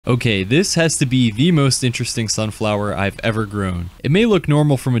Okay, this has to be the most interesting sunflower I've ever grown. It may look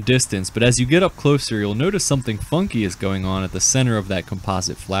normal from a distance, but as you get up closer, you'll notice something funky is going on at the center of that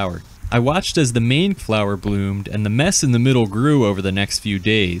composite flower. I watched as the main flower bloomed, and the mess in the middle grew over the next few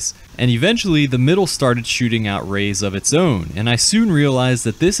days, and eventually the middle started shooting out rays of its own, and I soon realized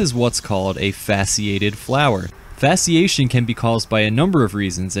that this is what's called a fasciated flower. Fasciation can be caused by a number of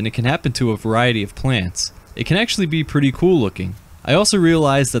reasons, and it can happen to a variety of plants. It can actually be pretty cool looking. I also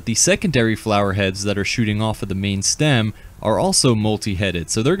realized that the secondary flower heads that are shooting off of the main stem are also multi-headed,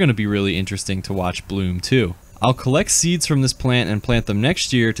 so they're going to be really interesting to watch bloom too. I'll collect seeds from this plant and plant them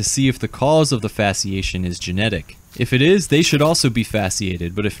next year to see if the cause of the fasciation is genetic. If it is, they should also be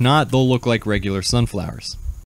fasciated, but if not, they'll look like regular sunflowers.